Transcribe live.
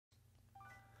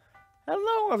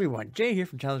Hello everyone, Jay here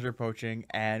from Challenger Poaching,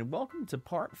 and welcome to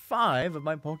part 5 of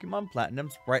my Pokemon Platinum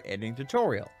sprite editing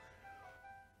tutorial,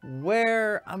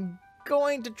 where I'm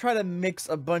going to try to mix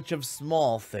a bunch of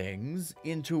small things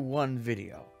into one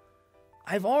video.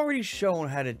 I've already shown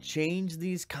how to change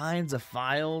these kinds of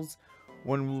files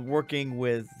when working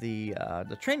with the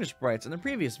trainer sprites in the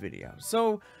previous video,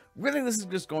 so really this is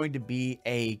just going to be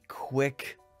a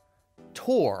quick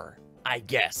tour, I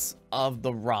guess, of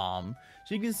the ROM,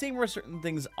 so you can see where certain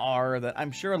things are that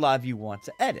I'm sure a lot of you want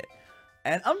to edit.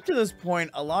 And up to this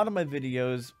point, a lot of my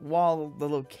videos, while the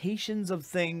locations of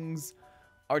things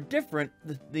are different,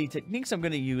 the techniques I'm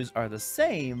going to use are the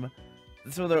same,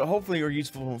 so that hopefully are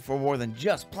useful for more than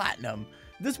just Platinum.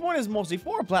 This one is mostly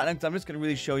for Platinum, so I'm just going to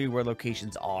really show you where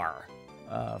locations are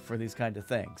for these kinds of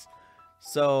things.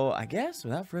 So, I guess,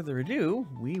 without further ado,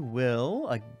 we will,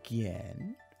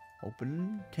 again,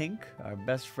 open Tink, our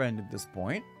best friend at this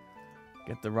point.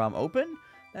 Get the ROM open,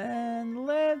 and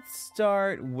let's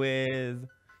start with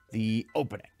the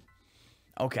opening.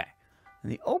 Okay,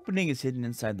 and the opening is hidden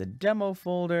inside the demo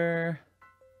folder,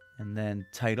 and then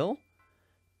title.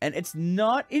 And it's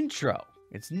not intro.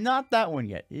 It's not that one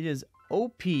yet. It is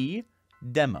OP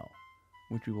demo,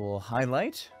 which we will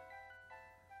highlight,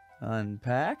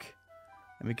 unpack,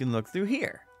 and we can look through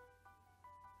here.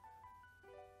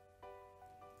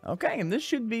 Okay, and this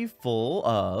should be full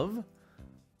of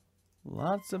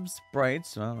lots of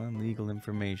sprites and legal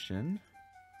information.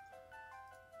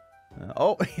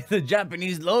 Oh, the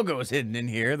Japanese logo is hidden in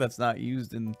here. That's not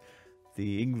used in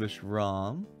the English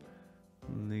ROM.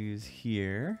 These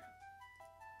here.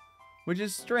 Which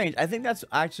is strange. I think that's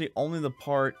actually only the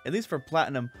part, at least for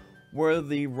Platinum, where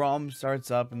the ROM starts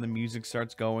up and the music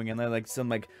starts going and then like some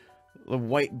like the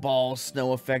white ball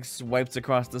snow effects wipes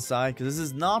across the side, because this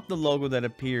is not the logo that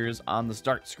appears on the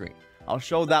start screen. I'll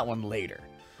show that one later,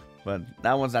 but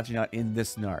that one's actually not in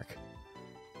this NARC.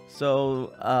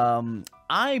 So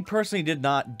I personally did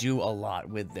not do a lot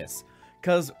with this,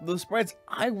 because the sprites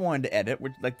I wanted to edit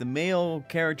were like the male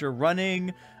character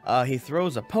running, he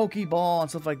throws a Pokeball and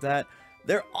stuff like that.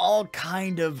 They're all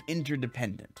kind of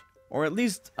interdependent, or at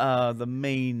least the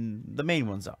main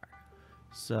ones are.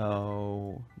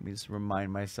 So let me just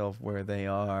remind myself where they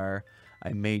are.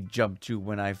 I may jump to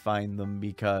when I find them,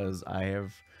 because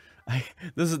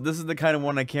this is the kind of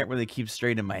one I can't really keep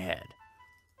straight in my head.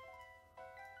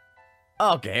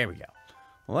 Okay, here we go.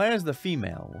 Well, there's the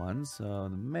female one. So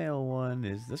the male one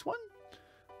is this one.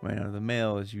 Right now, the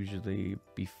male is usually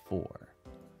before.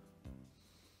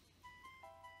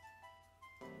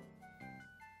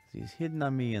 He's hidden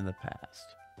on me in the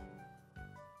past.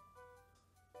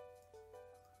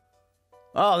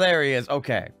 Oh, there he is.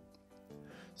 Okay.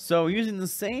 So using the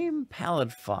same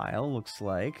palette file, looks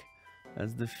like,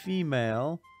 as the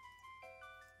female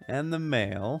and the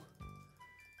male,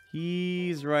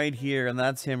 he's right here, and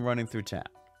that's him running through town.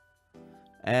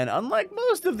 And unlike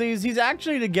most of these, he's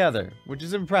actually together, which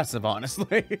is impressive,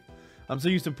 honestly. I'm so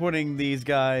used to putting these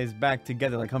guys back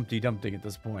together like Humpty Dumpty at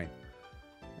this point.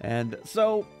 And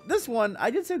so this one, I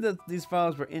did say that these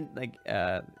files were in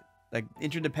like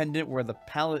interdependent, where the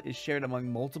palette is shared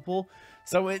among multiple,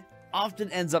 so it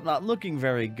often ends up not looking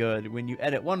very good when you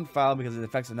edit one file because it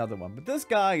affects another one. But this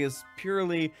guy is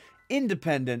purely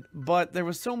independent, but there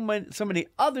were so many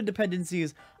other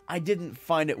dependencies, I didn't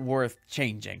find it worth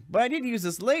changing. But I did use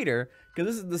this later,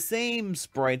 because this is the same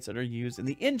sprites that are used in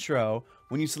the intro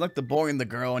when you select the boy and the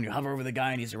girl and you hover over the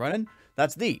guy and he's running.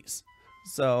 That's these.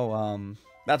 So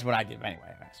that's what I did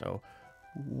anyway. So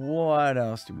what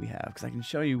else do we have? Because I can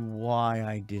show you why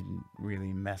I didn't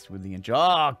really mess with the intro.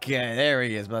 Okay, there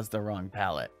he is, but that's the wrong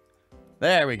palette.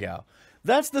 There we go.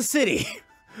 That's the city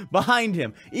behind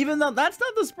him. Even though that's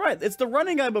not the sprite. It's the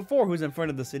running guy before who's in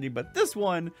front of the city, but this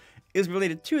one is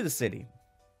related to the city.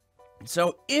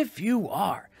 So if you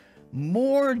are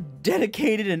more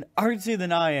dedicated and artsy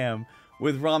than I am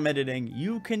with ROM editing,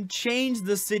 you can change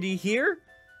the city here,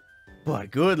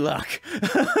 but good luck.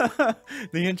 The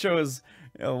intro is,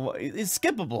 it's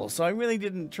skippable, so I really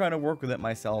didn't try to work with it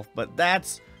myself, but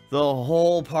that's the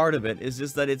whole part of it, is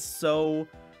just that it's so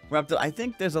wrapped up. I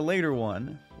think there's a later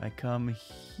one. I come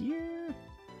here.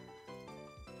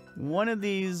 One of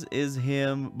these is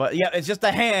him, but yeah, it's just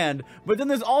a hand, but then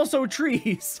there's also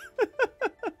trees.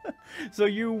 So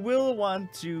you will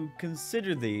want to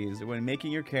consider these when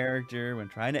making your character, when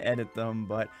trying to edit them,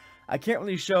 but I can't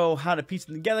really show how to piece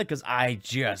them together because I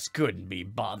just couldn't be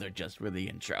bothered just with the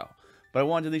intro. But I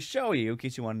wanted to show you in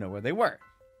case you want to know where they were.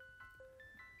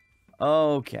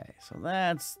 Okay, so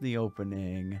that's the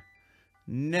opening.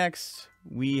 Next,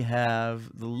 we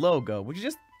have the logo, which is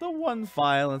just the one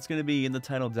file that's going to be in the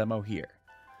title demo here.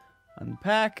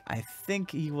 Unpack. I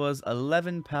think he was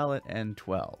 11 palette and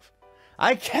 12.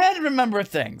 I can remember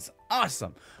things.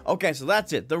 Awesome. Okay, so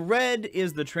that's it. The red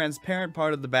is the transparent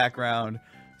part of the background.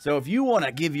 So if you want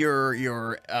to give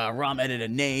your ROM edit a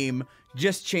name,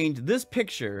 just change this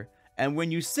picture. And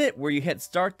when you sit where you hit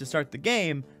start to start the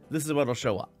game, this is what'll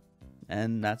show up.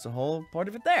 And that's the whole part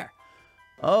of it there.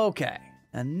 Okay.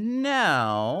 And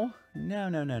now,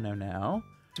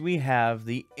 we have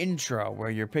the intro where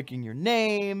you're picking your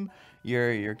name,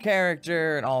 your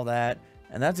character, and all that.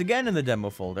 And that's again in the demo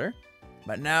folder.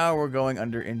 But now we're going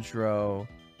under intro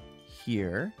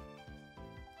here.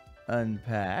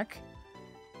 Unpack.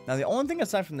 Now the only thing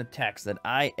aside from the text that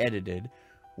I edited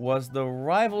was the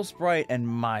rival sprite and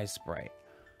my sprite.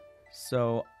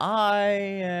 So I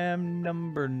am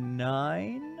number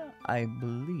 9, I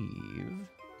believe.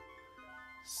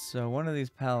 So one of these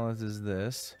palettes is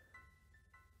this.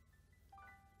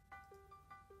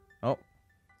 Oh.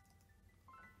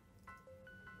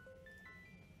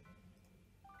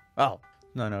 Oh.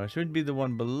 No, it should be the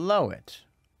one below it.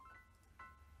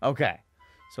 Okay.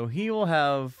 So he will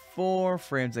have 4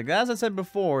 frames. Like, as I said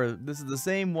before, this is the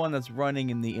same one that's running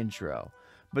in the intro.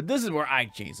 But this is where I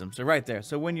changed them. So right there.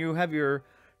 So when you have your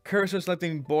cursor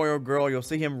selecting boy or girl, you'll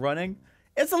see him running.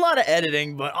 It's a lot of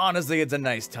editing, but honestly, it's a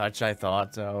nice touch, I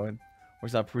thought. So it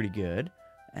works out pretty good.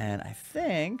 And I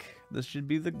think this should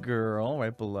be the girl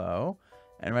right below.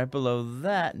 And right below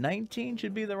that, 19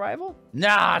 should be the rival?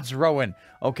 Nah, it's Rowan.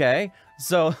 Okay,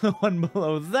 so the one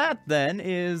below that then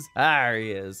is... there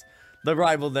he is. The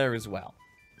rival there as well.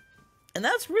 And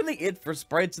that's really it for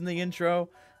sprites in the intro.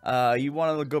 You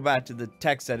want to go back to the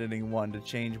text editing one to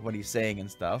change what he's saying and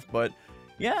stuff. But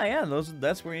yeah,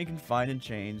 that's where you can find and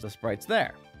change the sprites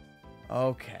there.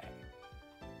 Okay.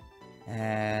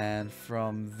 And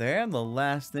from there, the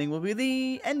last thing will be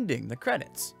the ending, the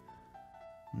credits.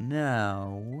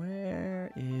 Now, where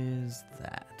is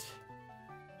that?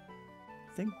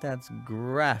 I think that's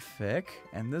graphic,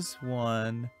 and this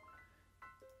one,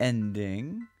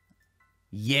 ending.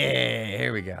 Yeah,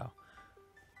 here we go.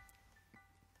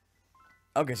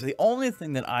 Okay, so the only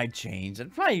thing that I changed,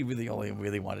 and probably really only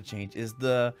really want to change, is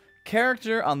the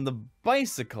character on the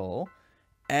bicycle,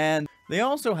 and they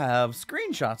also have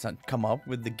screenshots that come up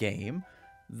with the game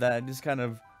that just kind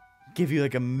of give you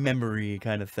like a memory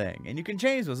kind of thing, and you can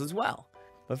change those as well.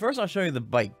 But first I'll show you the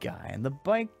bike guy, and the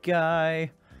bike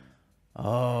guy,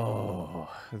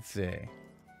 let's see.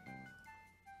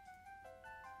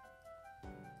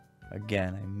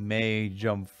 Again, I may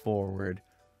jump forward.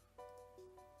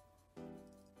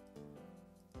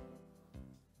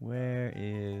 Where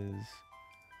is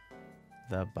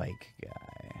the bike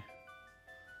guy?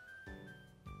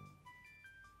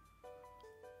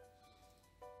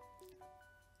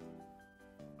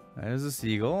 There's a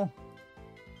seagull.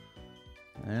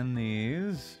 And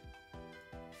these.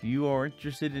 If you are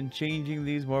interested in changing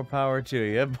these, more power to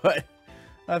you. But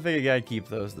I think you gotta keep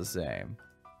those the same.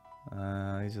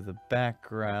 These are the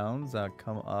backgrounds that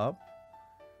come up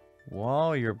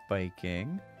while you're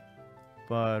biking.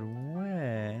 But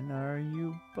when are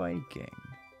you biking?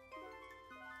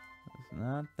 It's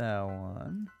not that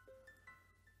one.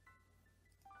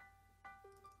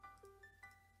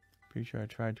 Pretty sure I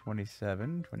tried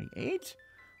 27, 28.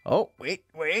 Oh, wait.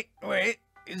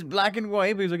 He's black and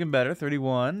white, but he's looking better.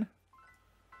 31.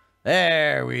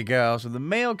 There we go. So the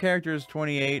male character is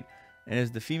 28, and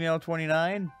is the female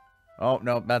 29? Oh,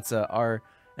 no, that's an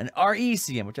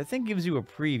RECM, which I think gives you a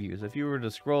preview. So if you were to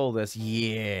scroll this,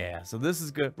 yeah. So this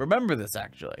is good. Remember this,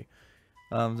 actually.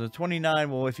 So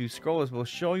 29, well, if you scroll this, will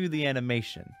show you the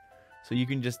animation. So you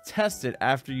can just test it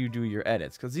after you do your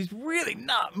edits, because he's really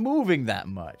not moving that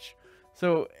much.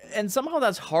 So, and somehow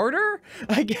that's harder,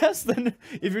 I guess, than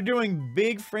if you're doing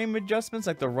big frame adjustments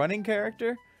like the running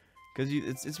character. Because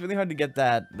it's really hard to get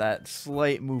that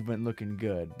slight movement looking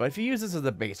good. But if you use this as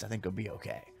a base, I think it'll be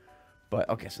okay. But,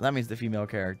 okay, so that means the female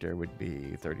character would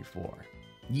be 34.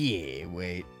 Yeah,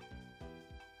 wait.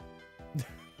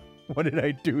 What did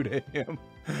I do to him?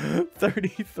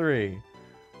 33.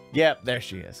 Yep, there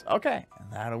she is. Okay,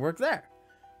 and that'll work there.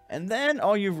 And then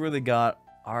all you've really got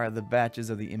are the batches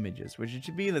of the images, which it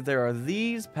should be that there are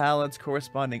these palettes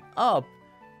corresponding up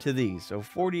to these. So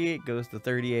 48 goes to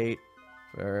 38.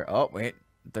 Oh, wait,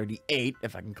 38,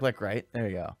 if I can click right. There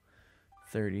you go.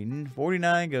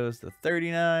 49 goes to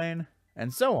 39,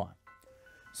 and so on.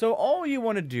 So all you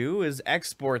want to do is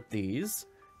export these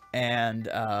and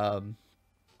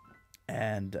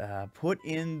put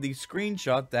in the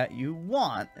screenshot that you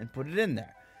want and put it in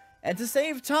there. And to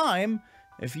save time,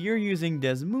 if you're using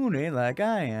Desmune like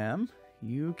I am,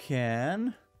 you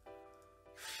can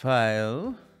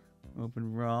file,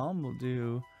 open ROM, we'll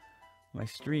do my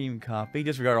stream copy.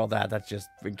 Disregard all that. That's just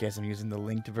in case I'm using the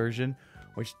linked version,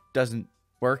 which doesn't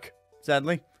work,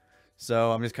 sadly.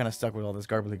 So I'm just kind of stuck with all this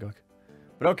gobbledygook.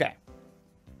 But okay.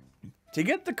 To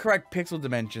get the correct pixel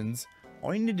dimensions,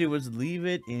 all you need to do is leave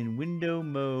it in window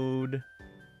mode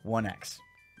 1x.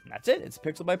 And that's it. It's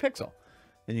pixel by pixel.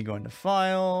 Then you go into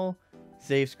File,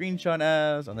 Save Screenshot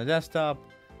As on the desktop.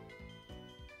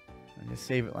 And just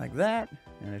save it like that.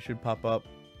 And it should pop up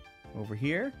over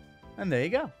here. And there you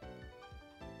go.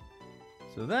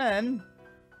 So then,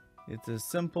 it's as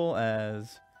simple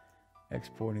as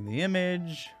exporting the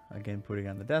image. Again, putting it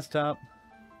on the desktop.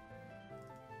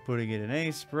 Putting it in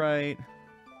Aseprite.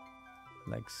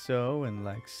 Like so, and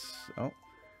like so.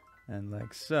 And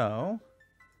like so.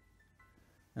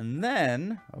 And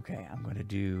then, okay, I'm going to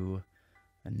do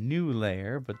a new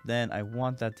layer, but then I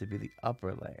want that to be the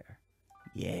upper layer.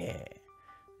 Yeah.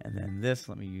 And then this,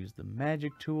 let me use the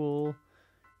magic tool.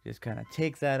 Just kind of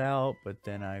take that out, but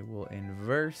then I will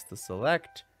inverse the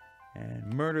select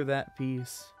and murder that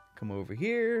piece. Come over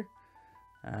here.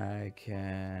 I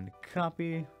can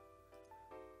copy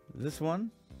this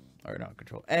one. Or no,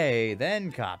 Control A,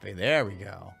 then copy. There we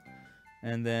go.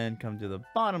 And then come to the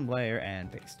bottom layer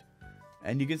and paste.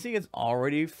 And you can see it's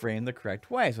already framed the correct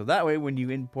way. So that way, when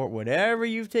you import whatever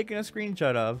you've taken a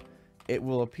screenshot of, it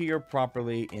will appear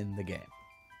properly in the game.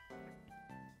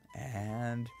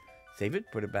 And save it,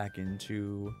 put it back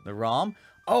into the ROM.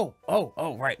 Oh,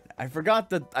 right. I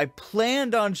forgot that I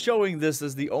planned on showing this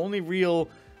as the only real,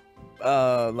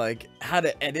 like, how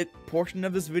to edit portion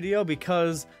of this video,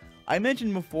 because I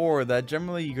mentioned before that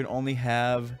generally you can only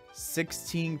have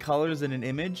 16 colors in an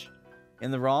image in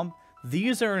the ROM.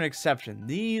 These are an exception.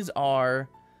 These are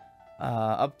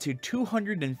up to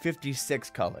 256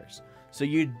 colors. So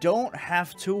you don't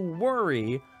have to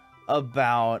worry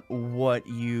about what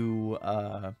you get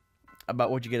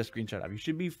a screenshot of. You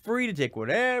should be free to take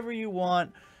whatever you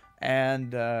want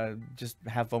and just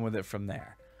have fun with it from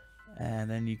there. And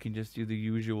then you can just do the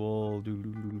usual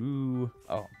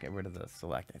oh, get rid of the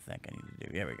select, I think I need to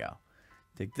do. Here we go.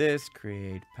 Take this,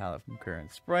 create palette from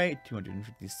current sprite,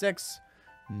 256,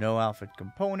 no alpha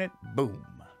component, boom.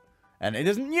 And it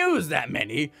doesn't use that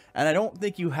many, and I don't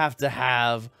think you have to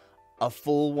have a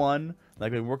full one.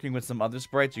 Like we're working with some other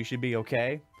sprites, you should be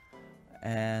okay.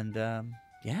 And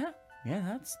yeah,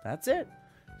 that's it.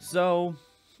 So,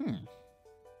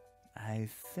 I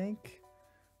think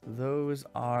those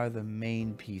are the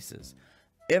main pieces.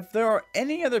 If there are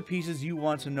any other pieces you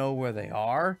want to know where they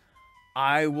are,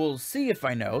 I will see if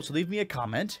I know. So leave me a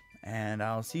comment, and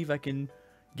I'll see if I can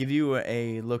give you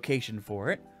a location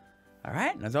for it. All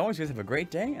right, and as always, guys, have a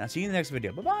great day, and I'll see you in the next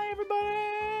video. Bye-bye, everybody!